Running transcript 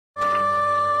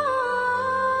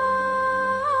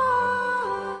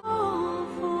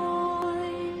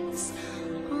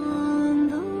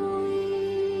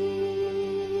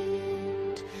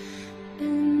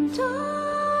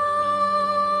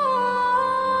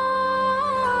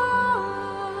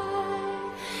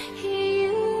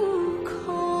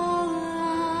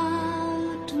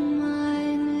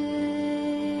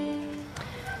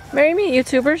Merry meet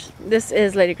YouTubers. This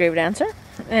is ladygravedancer,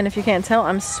 and if you can't tell,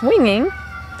 I'm swinging.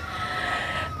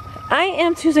 I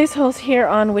am Tuesday's host here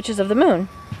on Witches of the Moon,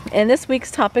 and this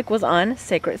week's topic was on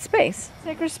sacred space.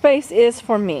 Sacred space is,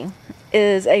 for me,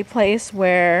 is a place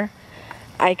where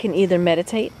I can either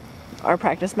meditate or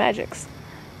practice magics.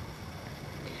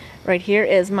 Right here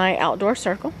is my outdoor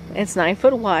circle. It's 9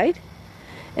 foot wide,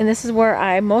 and this is where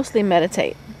I mostly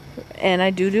meditate. And I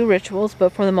do rituals,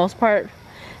 but for the most part,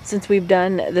 since we've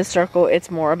done this circle, it's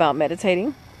more about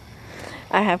meditating.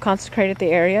 I have consecrated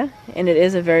the area, and it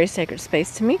is a very sacred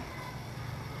space to me,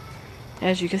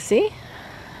 as you can see.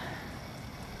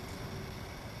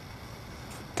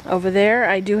 Over there,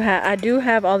 I do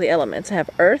have all the elements. I have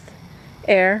earth,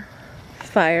 air,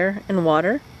 fire, and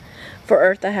water. For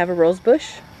earth, I have a rose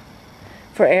bush.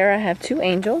 For air, I have 2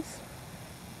 angels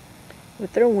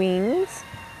with their wings.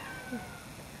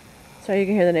 So you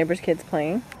can hear the neighbor's kids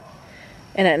playing.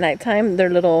 And at nighttime, their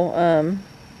little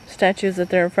statues that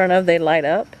they're in front of, they light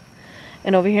up.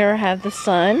 And over here I have the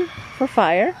sun for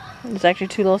fire. There's actually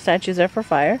 2 little statues there for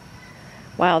fire.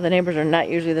 Wow, the neighbors are not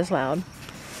usually this loud.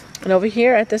 And over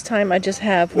here at this time, I just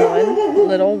have one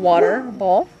little water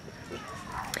ball.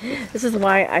 This is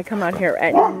why I come out here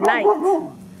at night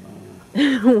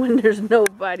when there's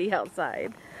nobody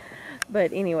outside.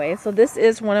 But anyway, so this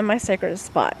is one of my sacred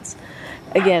spots.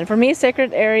 Again, for me,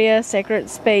 sacred area, sacred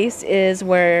space is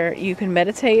where you can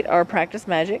meditate or practice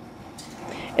magic.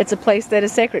 It's a place that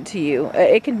is sacred to you.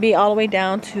 It can be all the way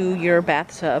down to your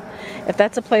bathtub. If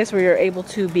that's a place where you're able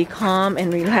to be calm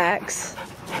and relax.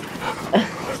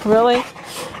 Really?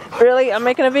 Really? I'm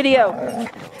making a video.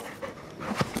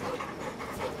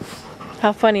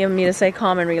 How funny of me to say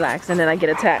calm and relax and then I get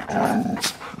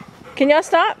attacked. Can y'all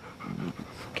stop?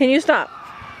 Can you stop?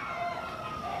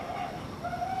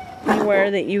 Anywhere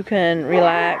that you can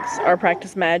relax or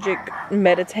practice magic,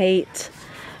 meditate,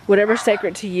 whatever's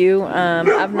sacred to you.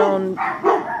 I've known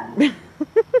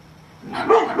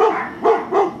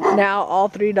now all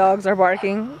 3 dogs are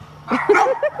barking.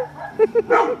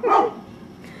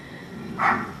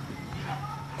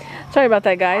 Sorry about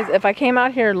that, guys. If I came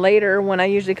out here later when I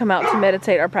usually come out to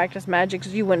meditate or practice magic,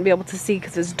 you wouldn't be able to see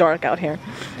because it's dark out here.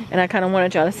 And I kind of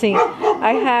wanted y'all to see.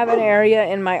 I have an area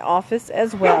in my office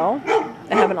as well.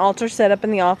 I have an altar set up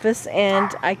in the office,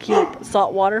 and I keep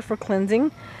salt water for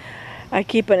cleansing. I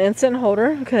keep an incense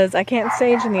holder because I can't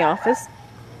sage in the office,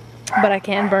 but I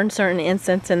can burn certain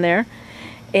incense in there.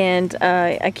 And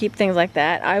I keep things like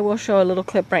that. I will show a little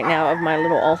clip right now of my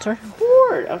little altar.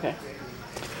 Okay.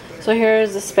 So here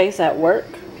is the space at work.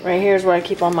 Right here is where I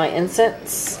keep all my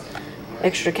incense,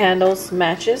 extra candles,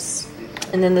 matches.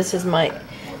 And then this is my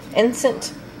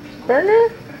incense burner,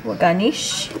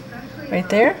 Ganesh, right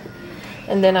there.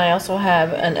 And then I also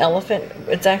have an elephant.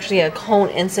 It's actually a cone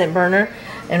incense burner.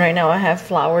 And right now I have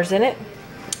flowers in it.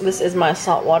 This is my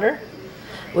salt water,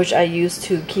 which I use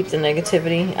to keep the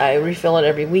negativity. I refill it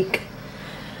every week.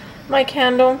 My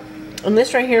candle. And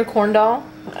this right here, corn doll,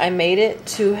 I made it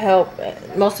to help.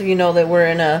 Most of you know that we're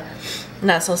in a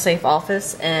not so safe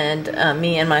office, and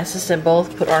me and my assistant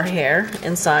both put our hair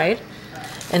inside,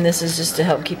 and this is just to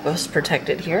help keep us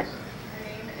protected here.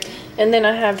 And then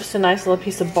I have just a nice little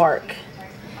piece of bark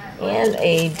and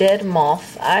a dead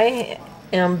moth. I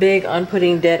am big on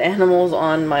putting dead animals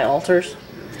on my altars,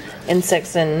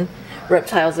 insects and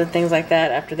reptiles and things like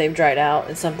that after they've dried out.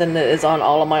 It's something that is on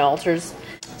all of my altars.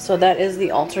 So that is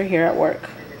the altar here at work.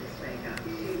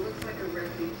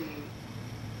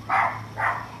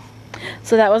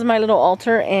 So that was my little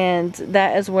altar, and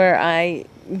that is where I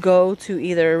go to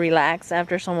either relax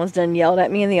after someone's done yelled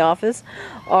at me in the office,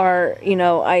 or, you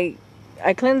know, I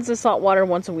cleanse the salt water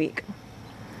once a week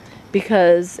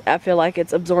because I feel like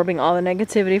it's absorbing all the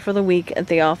negativity for the week at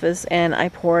the office, and I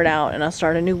pour it out and I'll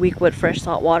start a new week with fresh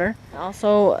salt water.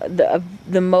 Also,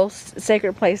 the most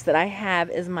sacred place that I have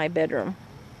is my bedroom.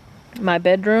 My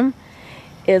bedroom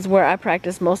is where I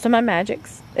practice most of my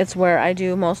magics. It's where I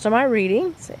do most of my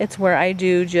readings. It's where I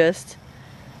do just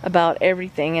about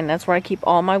everything, and that's where I keep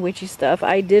all my witchy stuff.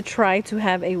 I did try to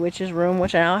have a witch's room,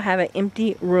 which I now have an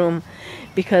empty room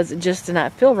because it just did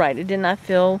not feel right. It did not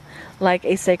feel like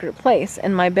a sacred place.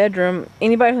 And my bedroom,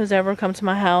 anybody who's ever come to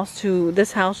my house, to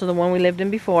this house or the one we lived in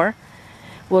before,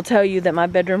 will tell you that my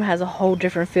bedroom has a whole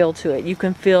different feel to it. You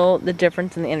can feel the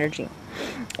difference in the energy.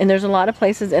 And there's a lot of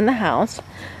places in the house.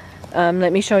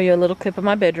 Let me show you a little clip of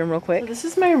my bedroom real quick. So this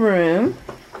is my room.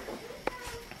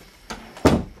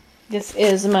 This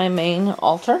is my main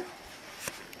altar,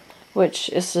 which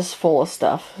is just full of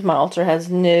stuff. My altar has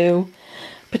no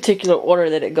particular order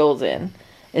that it goes in.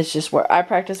 It's just where I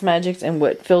practice magics, and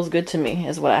what feels good to me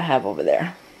is what I have over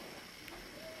there.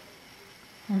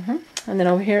 And then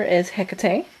over here is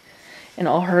Hecate in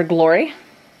all her glory.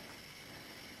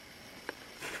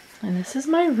 And this is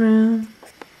my room.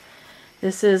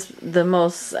 This is the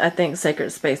most, I think, sacred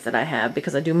space that I have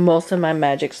because I do most of my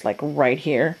magics like right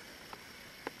here.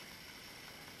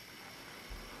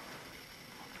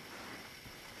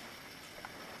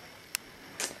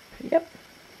 Yep.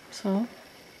 So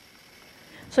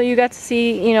you got to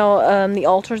see, you know, the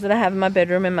altars that I have in my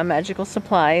bedroom and my magical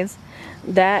supplies.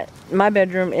 My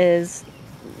bedroom is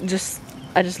just,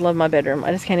 I just love my bedroom.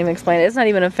 I just can't even explain it. It's not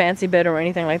even a fancy bedroom or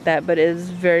anything like that, but it is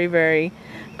very, very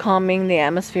calming. The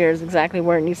atmosphere is exactly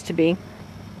where it needs to be.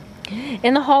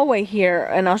 In the hallway here,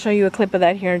 and I'll show you a clip of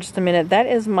that here in just a minute, that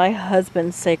is my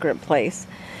husband's sacred place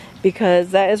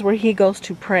because that is where he goes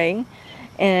to pray.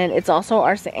 And it's also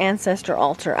our ancestor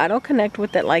altar. I don't connect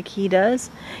with it like he does.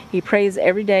 He prays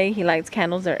every day. He lights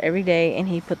candles there every day, and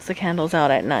he puts the candles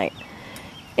out at night.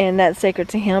 And that's sacred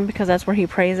to him because that's where he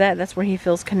prays at. That's where he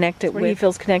feels connected with. He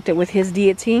feels connected with his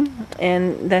deity,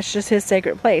 and that's just his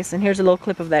sacred place. And here's a little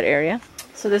clip of that area.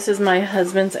 So this is my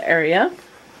husband's area.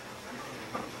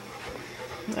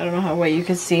 I don't know how well you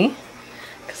can see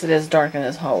because it is dark in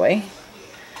this hallway.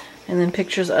 And then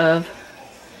pictures of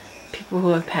people who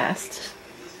have passed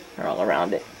are all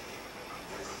around it.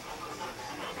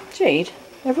 Jade,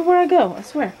 everywhere I go, I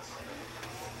swear.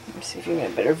 Let me see if you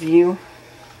get a better view.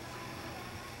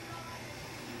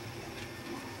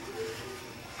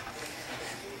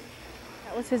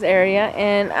 That was his area,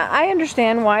 and I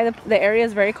understand why the area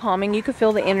is very calming. You can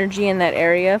feel the energy in that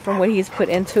area from what he's put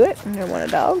into it. And I want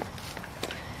a dog.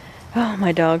 Oh,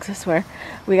 my dogs, I swear.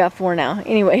 We got 4 now.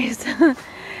 Anyways,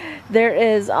 there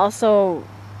is also,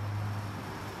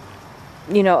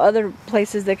 you know, other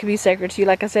places that could be sacred to you.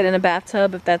 Like I said, in a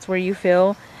bathtub, if that's where you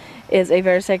feel is a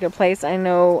very sacred place. I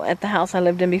know at the house I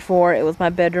lived in before, it was my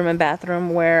bedroom and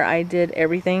bathroom where I did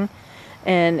everything.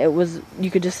 And it was,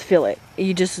 you could just feel it.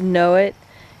 You just know it,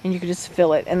 and you could just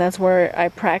feel it. And that's where I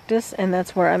practice, and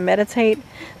that's where I meditate.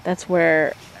 That's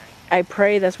where I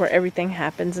pray. That's where everything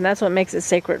happens. And that's what makes it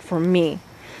sacred for me.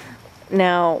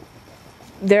 Now,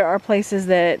 there are places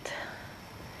that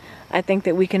I think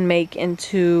that we can make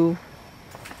into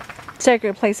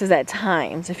sacred places at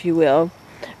times, if you will.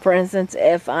 For instance,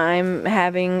 if I'm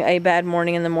having a bad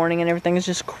morning in the morning and everything is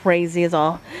just crazy as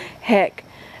all heck,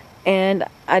 and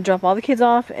I drop all the kids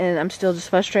off and I'm still just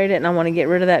frustrated and I want to get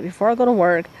rid of that before I go to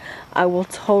work, I will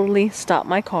totally stop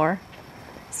my car,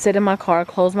 sit in my car,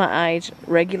 close my eyes,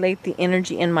 regulate the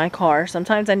energy in my car.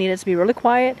 Sometimes I need it to be really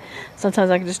quiet.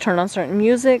 Sometimes I can just turn on certain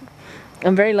music.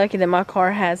 I'm very lucky that my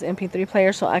car has MP3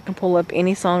 player, so I can pull up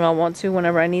any song I want to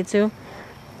whenever I need to.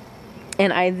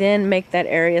 And I then make that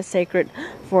area sacred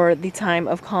for the time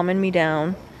of calming me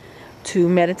down, to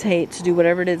meditate, to do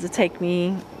whatever it is to take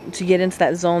me to get into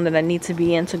that zone that I need to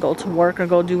be in to go to work or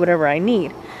go do whatever I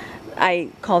need. I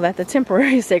call that the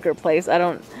temporary sacred place. I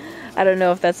don't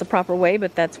know if that's the proper way,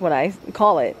 but that's what I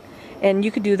call it. And you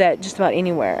could do that just about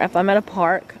anywhere. If I'm at a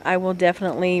park, I will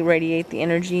definitely radiate the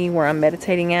energy where I'm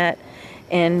meditating at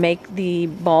and make the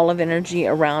ball of energy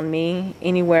around me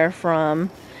anywhere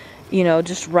from, you know,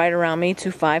 just right around me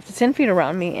to 5 to 10 feet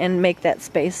around me, and make that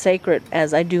space sacred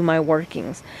as I do my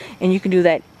workings. And you can do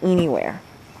that anywhere.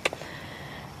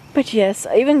 But yes,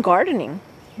 even gardening.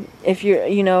 If you're,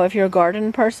 you know, if you're a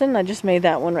garden person, I just made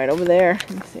that one right over there.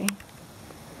 Let me see.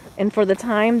 And for the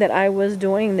time that I was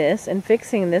doing this and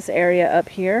fixing this area up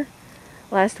here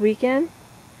last weekend,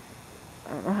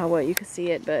 I don't know how well you can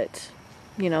see it, but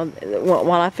you know,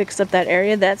 while I fixed up that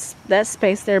area, that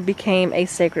space there became a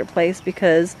sacred place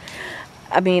because,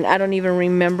 I mean, I don't even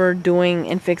remember doing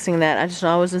and fixing that. I just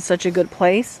know I was in such a good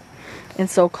place and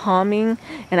so calming,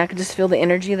 and I could just feel the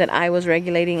energy that I was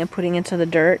regulating and putting into the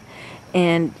dirt.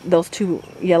 And those 2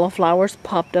 yellow flowers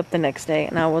popped up the next day,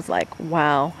 and I was like,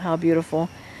 wow, how beautiful.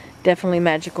 Definitely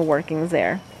magical workings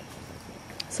there.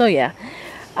 So yeah,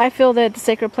 I feel that the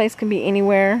sacred place can be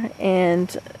anywhere,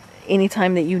 and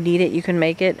anytime that you need it, you can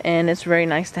make it. And it's very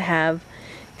nice to have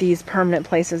these permanent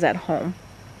places at home.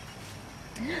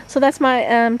 So that's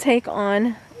my take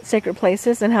on sacred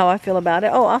places and how I feel about it.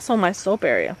 Oh, also my soap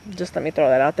area. Just let me throw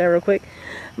that out there real quick.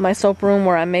 My soap room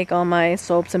where I make all my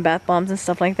soaps and bath bombs and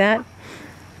stuff like that.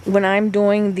 When I'm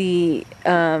doing the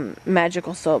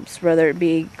magical soaps, whether it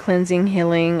be cleansing,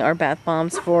 healing, or bath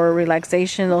bombs for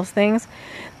relaxation, those things,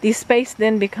 the space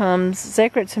then becomes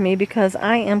sacred to me because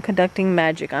I am conducting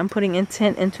magic. I'm putting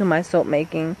intent into my soap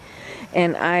making,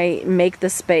 and I make the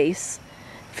space,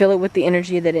 fill it with the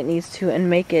energy that it needs to,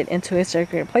 and make it into a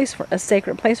sacred place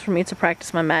for me to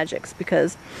practice my magics.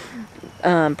 Because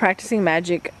practicing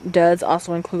magic does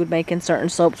also include making certain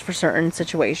soaps for certain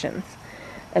situations.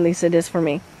 At least it is for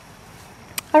me.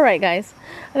 Alright guys,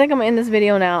 I think I'm going to end this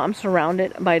video now. I'm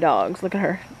surrounded by dogs. Look at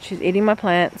her. She's eating my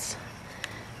plants.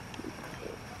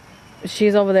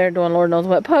 She's over there doing Lord knows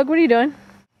what. Pug, what are you doing?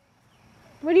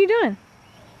 What are you doing?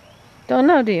 Don't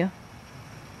know, do you?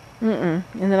 And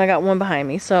then I got one behind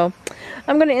me. So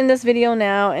I'm going to end this video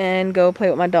now and go play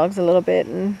with my dogs a little bit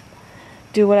and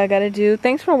do what I got to do.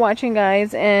 Thanks for watching,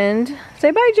 guys. And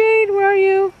say bye, Jade. Where are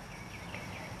you?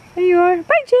 There you are.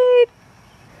 Bye, Jade.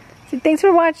 So thanks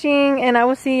for watching, and I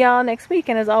will see y'all next week.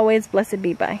 And as always, blessed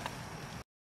be. Bye.